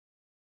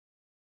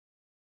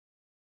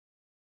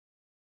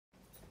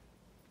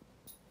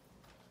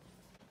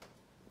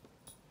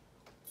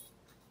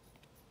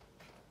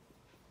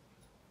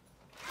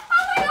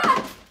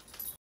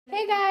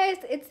Hey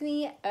guys, it's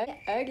me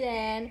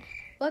again.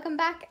 Welcome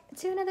back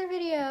to another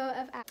video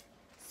of.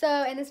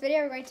 So in this video,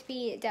 we're going to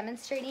be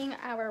demonstrating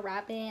our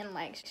rabbit and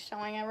like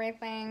showing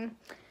everything,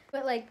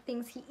 but like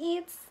things he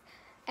eats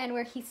and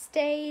where he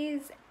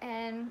stays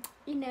and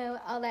you know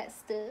all that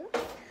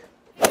stuff.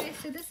 Okay,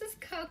 so this is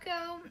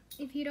Coco.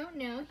 If you don't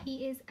know,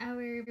 he is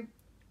our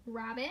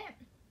rabbit.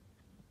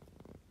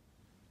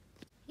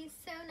 He's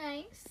so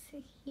nice.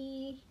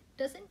 He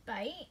doesn't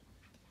bite.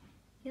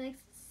 He likes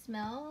to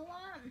smell a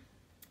lot.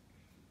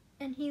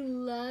 And he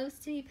loves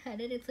to be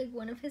petted. It's like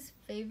one of his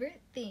favorite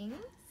things.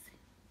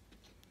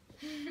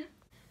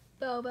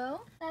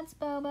 Bobo. That's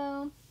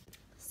Bobo.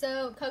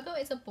 So Coco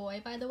is a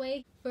boy, by the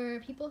way. For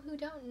people who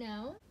don't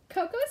know,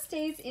 Coco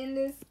stays in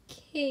this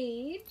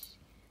cage.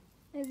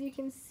 As you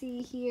can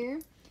see here.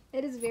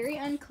 It is very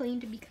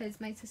uncleaned because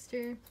my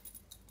sister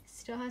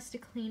still has to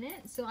clean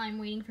it. So I'm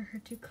waiting for her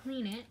to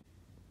clean it.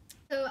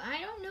 So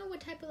I don't know what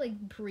type of like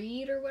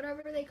breed or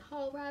whatever they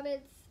call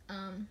rabbits.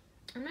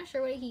 I'm not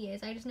sure what he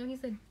is. I just know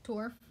he's a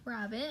dwarf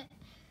rabbit.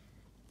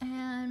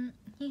 And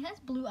he has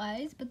blue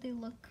eyes, but they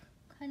look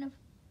kind of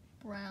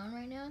brown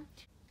right now.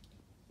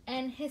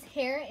 And his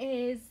hair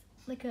is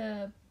like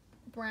a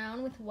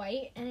brown with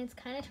white, and it's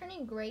kind of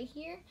turning gray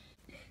here.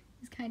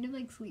 He's kind of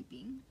like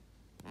sleeping.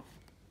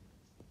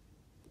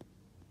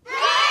 You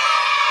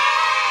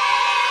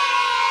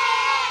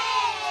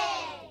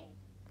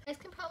guys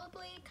can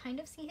probably kind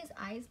of see his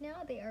eyes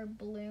now. They are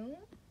blue.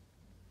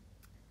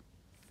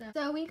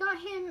 So we got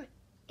him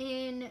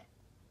in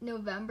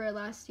November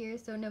last year,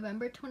 so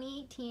November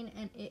 2018,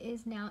 and it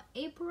is now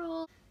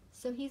April,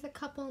 so he's a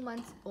couple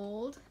months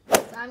old.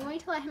 So I'm going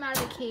to let him out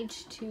of the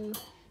cage to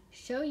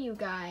show you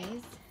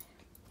guys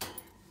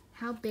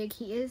how big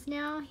he is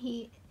now.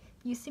 He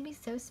used to be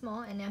so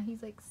small, and now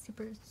he's like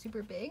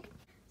super big.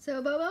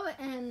 So Bobo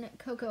and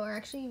Coco are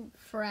actually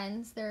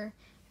friends. They're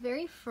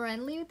very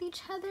friendly with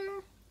each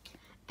other,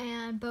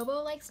 and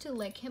Bobo likes to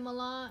lick him a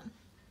lot,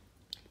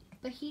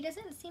 but he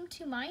doesn't seem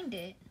to mind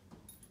it.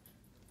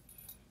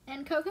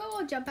 And Coco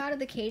will jump out of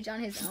the cage on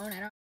his own.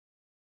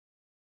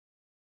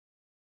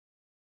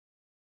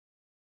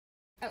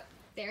 Oh,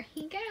 there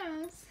he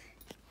goes.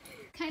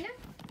 Kind of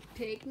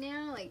big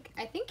now. Like,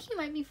 I think he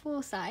might be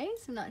full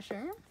size. I'm not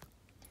sure.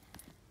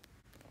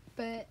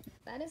 But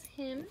that is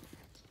him.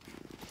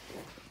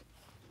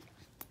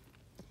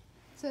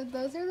 So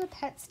those are the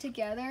pets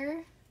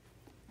together.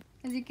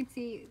 As you can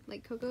see,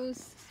 like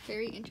Coco's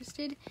very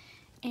interested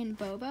in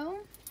Bobo.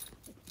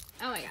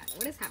 Oh my god,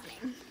 what is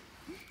happening?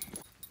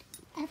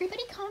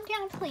 Everybody calm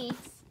down,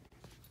 please.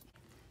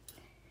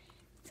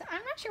 So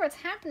I'm not sure what's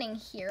happening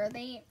here.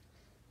 Okay,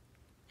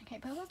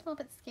 Bobo's a little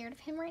bit scared of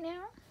him right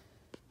now,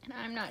 and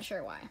I'm not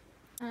sure why.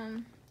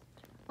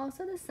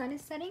 Also the sun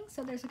is setting,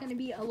 so there's going to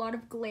be a lot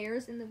of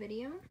glares in the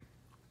video.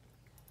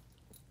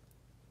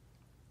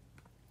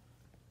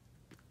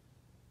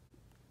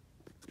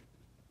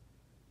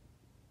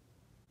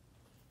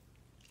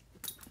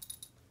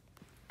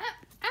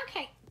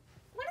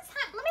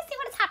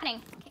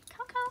 Okay,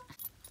 Coco.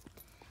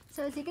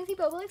 So as you can see,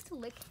 Bobo likes to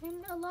lick him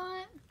a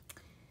lot.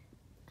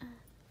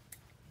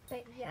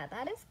 But yeah,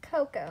 that is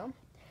Coco.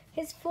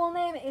 His full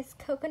name is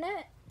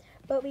Coconut,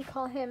 but we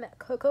call him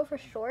Coco for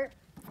short.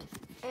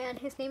 And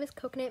his name is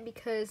Coconut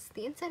because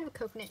the inside of a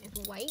coconut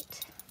is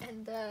white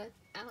and the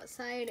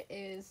outside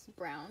is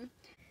brown.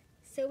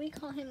 So we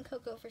call him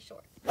Coco for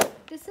short.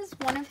 This is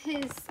one of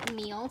his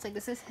meals. Like,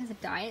 this is his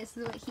diet. This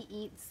is what he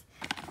eats.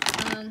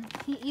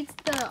 He eats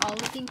the All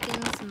Living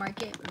Things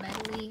Market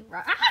Medley.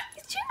 Ah!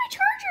 He's chewed my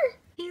charger!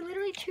 He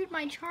literally chewed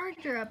my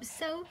charger up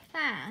so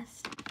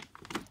fast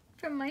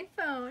from my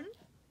phone.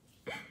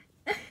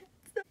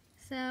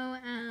 So,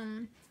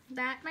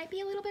 that might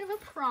be a little bit of a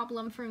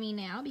problem for me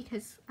now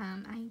because,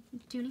 I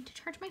do need to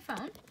charge my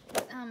phone.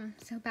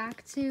 So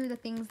back to the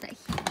things that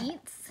he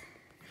eats.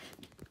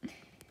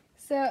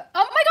 So,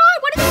 oh my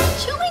god, what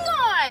is he chewing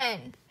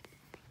on?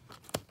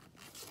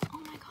 Oh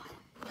my god.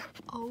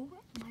 Oh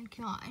my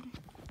god.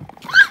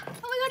 Ah!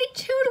 Oh my god, he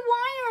chewed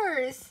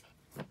wires.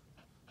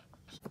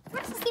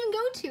 Where does this even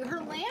go to? Her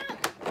lamp?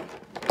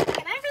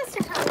 Can I access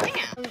to her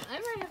lamp? I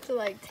might have to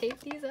like tape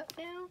these up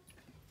now.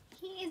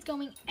 He is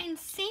going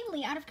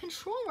insanely out of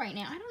control right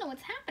now. I don't know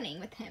what's happening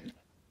with him.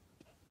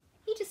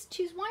 He just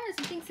chews wires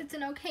and thinks it's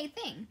an okay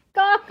thing.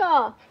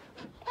 Coco!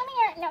 Come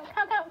here. No,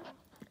 Coco.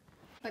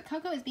 But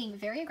Coco is being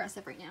very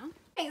aggressive right now.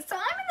 Okay, so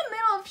I'm in the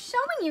middle of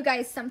showing you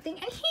guys something,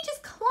 and he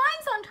just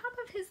climbs on top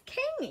of his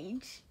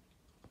cage.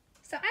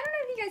 So I don't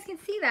know if you guys can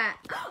see that.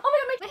 Oh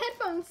my god, my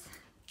headphones.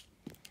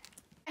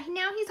 And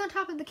now he's on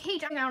top of the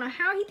cage. I don't know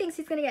how he thinks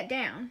he's gonna get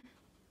down.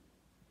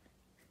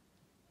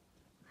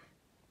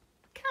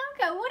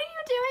 Coco, what are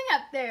you doing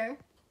up there?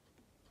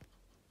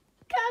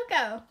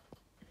 Coco.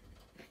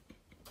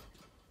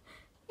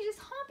 He's just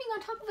hopping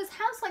on top of his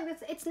house like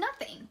this. It's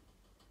nothing.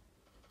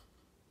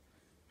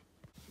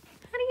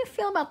 How do you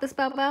feel about this,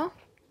 Bobo?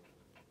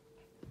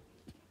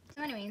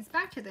 So anyways,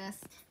 back to this.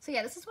 So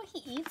yeah, this is what he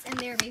eats, and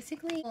they're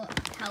basically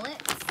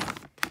pellets.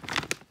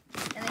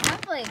 And they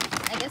have like,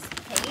 I guess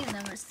hay in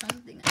them or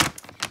something.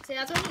 So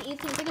that's what he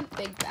eats. He eats like a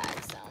big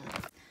bag, so.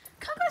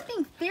 is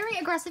being very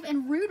aggressive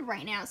and rude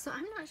right now, so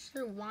I'm not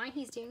sure why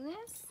he's doing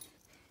this.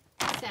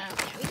 So yeah,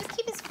 we just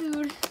keep his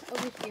food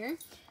over here.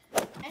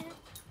 And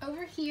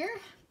over here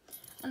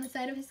on the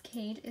side of his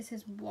cage is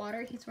his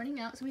water. He's running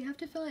out, so we have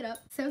to fill it up.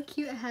 So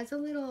cute. It has a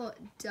little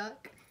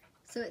duck,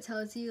 so it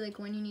tells you like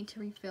when you need to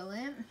refill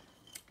it.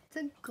 It's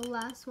a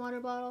glass water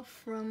bottle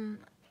from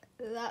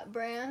that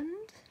brand.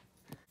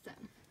 So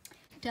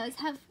it does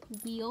have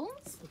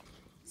wheels,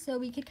 so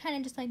we could kind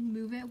of just like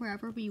move it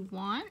wherever we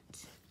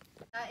want.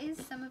 That is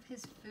some of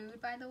his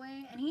food, by the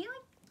way, and he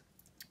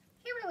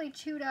really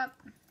chewed up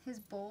his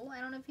bowl.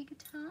 I don't know if you could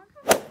tell.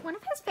 One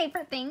of his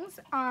favorite things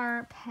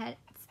are pets,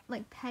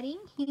 like petting.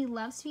 He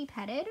loves to be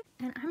petted,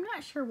 and I'm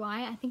not sure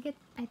why. I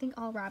think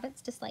all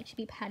rabbits just like to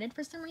be petted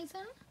for some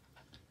reason.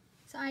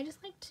 So I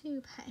just like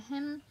to pet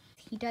him.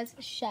 He does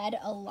shed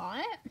a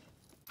lot.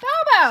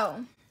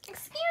 Bobo!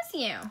 Excuse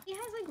you. He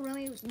has like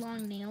really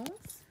long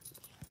nails.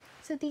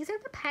 So these are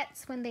the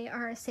pets when they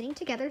are sitting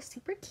together.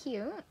 Super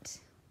cute.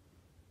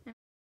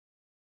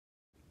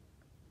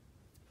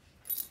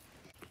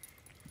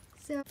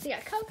 So yeah,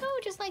 Coco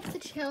just likes to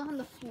chill on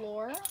the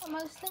floor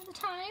most of the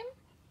time.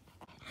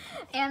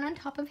 And on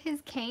top of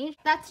his cage.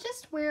 That's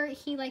just where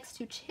he likes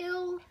to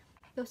chill.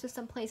 Those are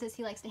some places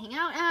he likes to hang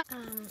out at.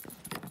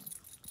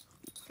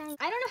 I don't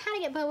know how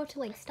to get Bobo to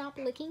like stop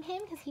licking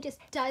him because he just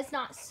does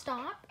not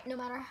stop no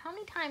matter how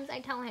many times I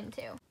tell him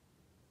to.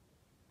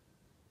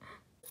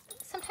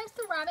 Sometimes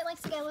the rabbit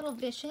likes to get a little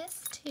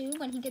vicious too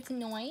when he gets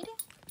annoyed.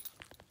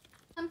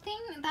 Something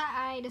that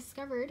I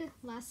discovered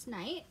last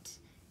night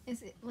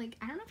is like,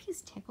 I don't know if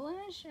he's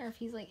ticklish or if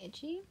he's like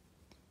itchy.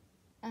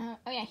 Oh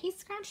yeah, he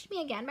scratched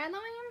me again, by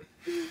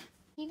the way.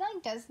 He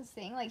like does this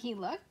thing, like he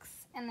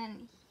looks and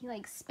then he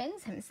like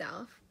spins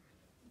himself.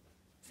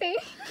 See?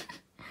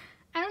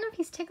 I don't know if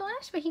he's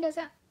ticklish, but he does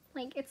it,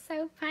 like, it's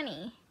so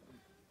funny.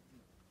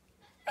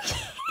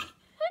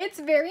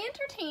 It's very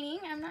entertaining.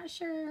 I'm not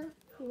sure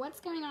what's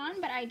going on,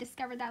 but I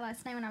discovered that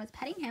last night when I was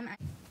petting him.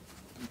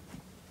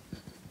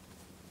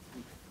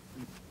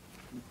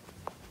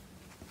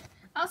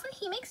 Also,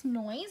 he makes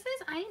noises.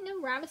 I didn't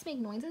know rabbits make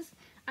noises.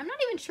 I'm not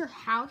even sure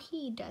how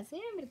he does it,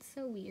 but it's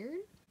so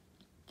weird.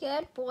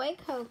 Good boy,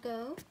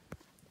 Coco.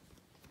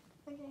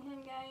 Look at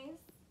him, guys.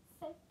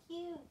 So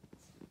cute.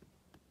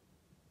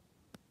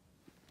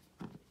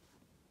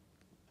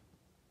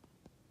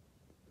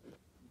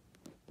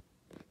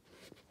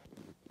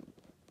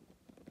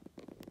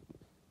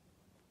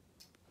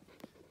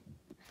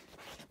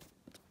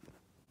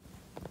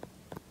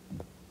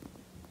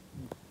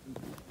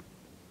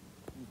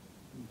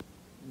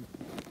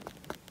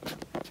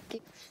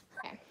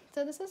 Okay,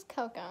 so this is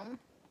Coco.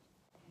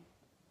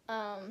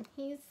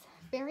 He's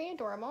very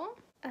adorable.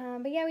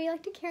 But yeah, we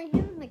like to carry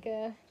him like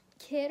a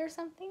kid or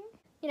something.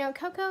 You know,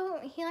 Coco,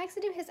 he likes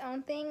to do his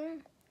own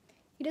thing.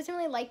 He doesn't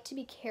really like to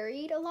be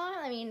carried a lot.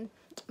 I mean,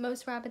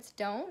 most rabbits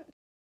don't.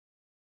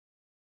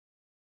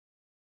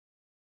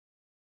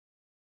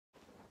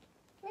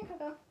 Come here,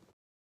 Coco.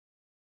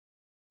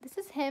 This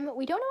is him.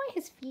 We don't know why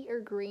his feet are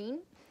green.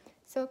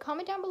 So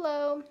comment down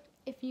below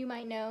if you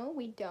might know.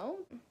 We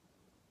don't.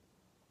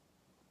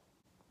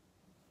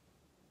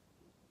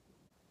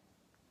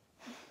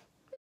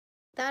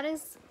 That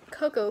is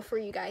Coco for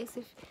you guys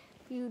if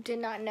you did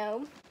not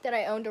know that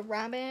I owned a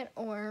rabbit,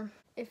 or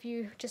if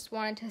you just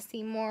wanted to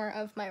see more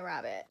of my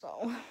rabbit.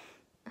 So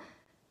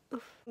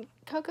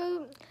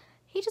Coco,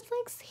 he just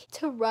likes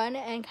to run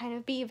and kind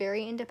of be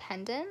very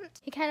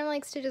independent. He kind of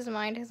likes to just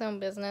mind his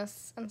own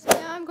business. And so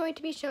now I'm going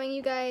to be showing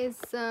you guys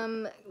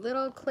some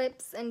little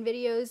clips and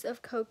videos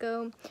of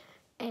Coco,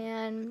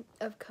 and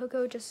of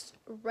Coco just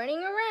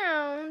running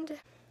around.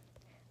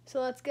 So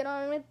let's get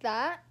on with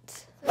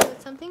that. So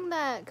something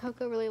that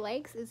Coco really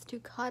likes is to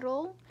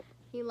cuddle.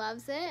 He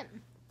loves it.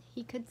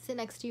 He could sit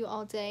next to you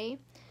all day,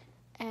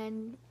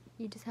 and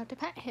you just have to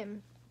pet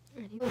him.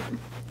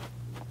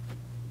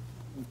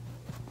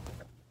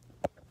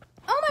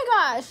 Oh my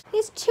gosh!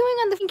 He's chewing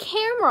on the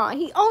camera.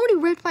 He already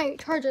ripped my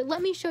charger.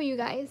 Let me show you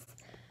guys.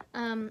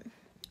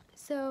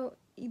 So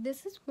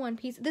this is one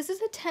piece. This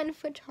is a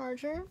 10-foot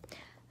charger.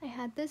 I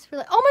had this for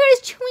like, oh my god,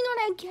 he's chewing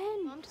on it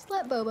again. Mom just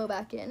let Bobo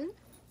back in.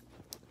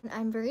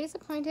 I'm very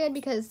disappointed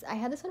because I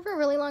had this one for a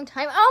really long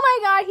time. Oh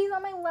my god, he's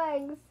on my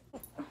legs.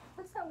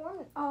 What's that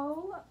warm?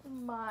 Oh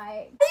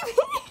my. He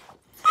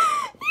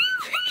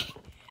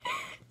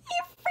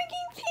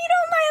freaking peed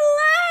on my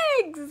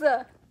legs.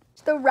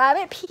 The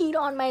rabbit peed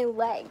on my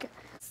leg.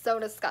 So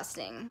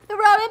disgusting. The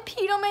rabbit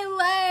peed on my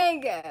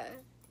leg.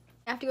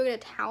 I have to go get a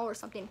towel or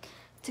something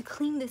to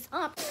clean this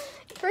up.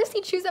 First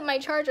he chews up my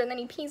charger and then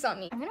he pees on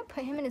me. I'm gonna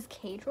put him in his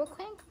cage real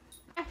quick.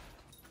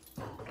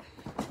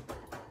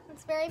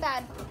 Very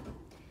bad.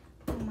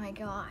 Oh my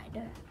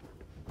god.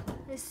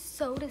 It is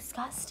so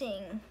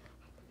disgusting.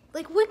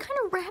 Like, what kind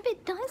of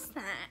rabbit does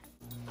that?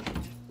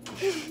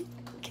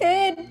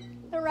 Kid,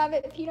 the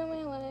rabbit peed on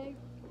my leg.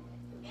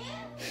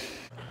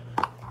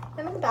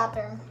 I'm in the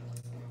bathroom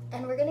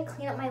and we're gonna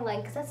clean up my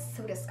leg because that's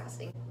so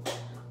disgusting.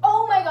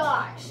 Oh my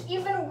gosh,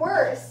 even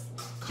worse.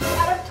 She's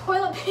out of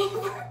toilet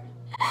paper.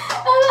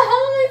 How the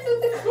hell am I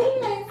supposed to clean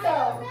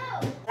myself?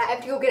 I don't know. I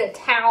have to go get a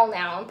towel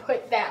now and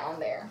put that on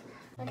there.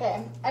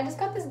 Okay, I just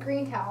got this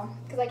green towel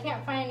because I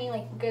can't find any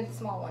like good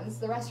small ones.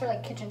 The rest are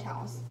like kitchen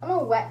towels. I'm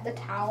gonna wet the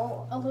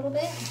towel a little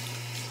bit.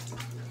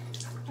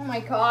 Oh my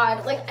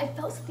god, like I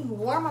felt something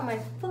warm on my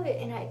foot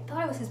and I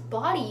thought it was his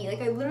body.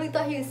 Like I literally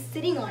thought he was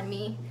sitting on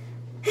me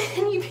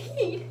and he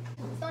peed.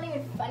 It's not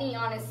even funny,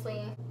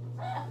 honestly.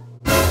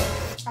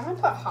 I'm gonna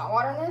put hot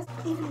water in this.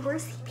 Even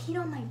worse, he peed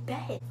on my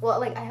bed. Well,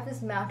 like I have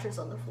this mattress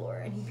on the floor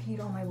and he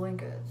peed on my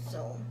blanket,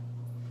 so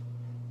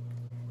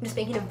I'm just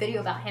making a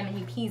video about him and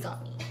he pees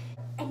on me.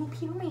 And he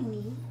peed on my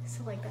knee,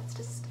 so like that's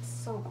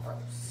just so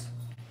gross.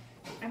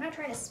 I'm not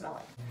trying to smell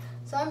it.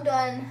 So I'm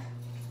done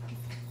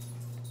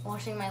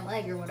washing my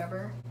leg or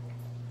whatever.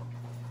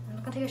 I'm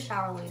gonna take a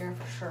shower later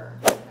for sure.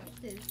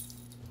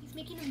 He's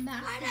making a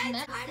massive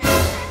mess.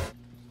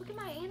 Look at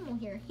my animal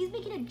here. He's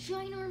making a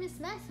ginormous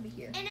mess over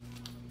here.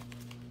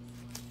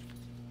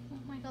 Oh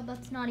my god,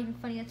 that's not even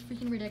funny. That's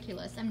freaking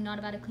ridiculous. I'm not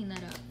about to clean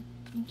that up.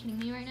 Are you kidding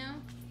me right now?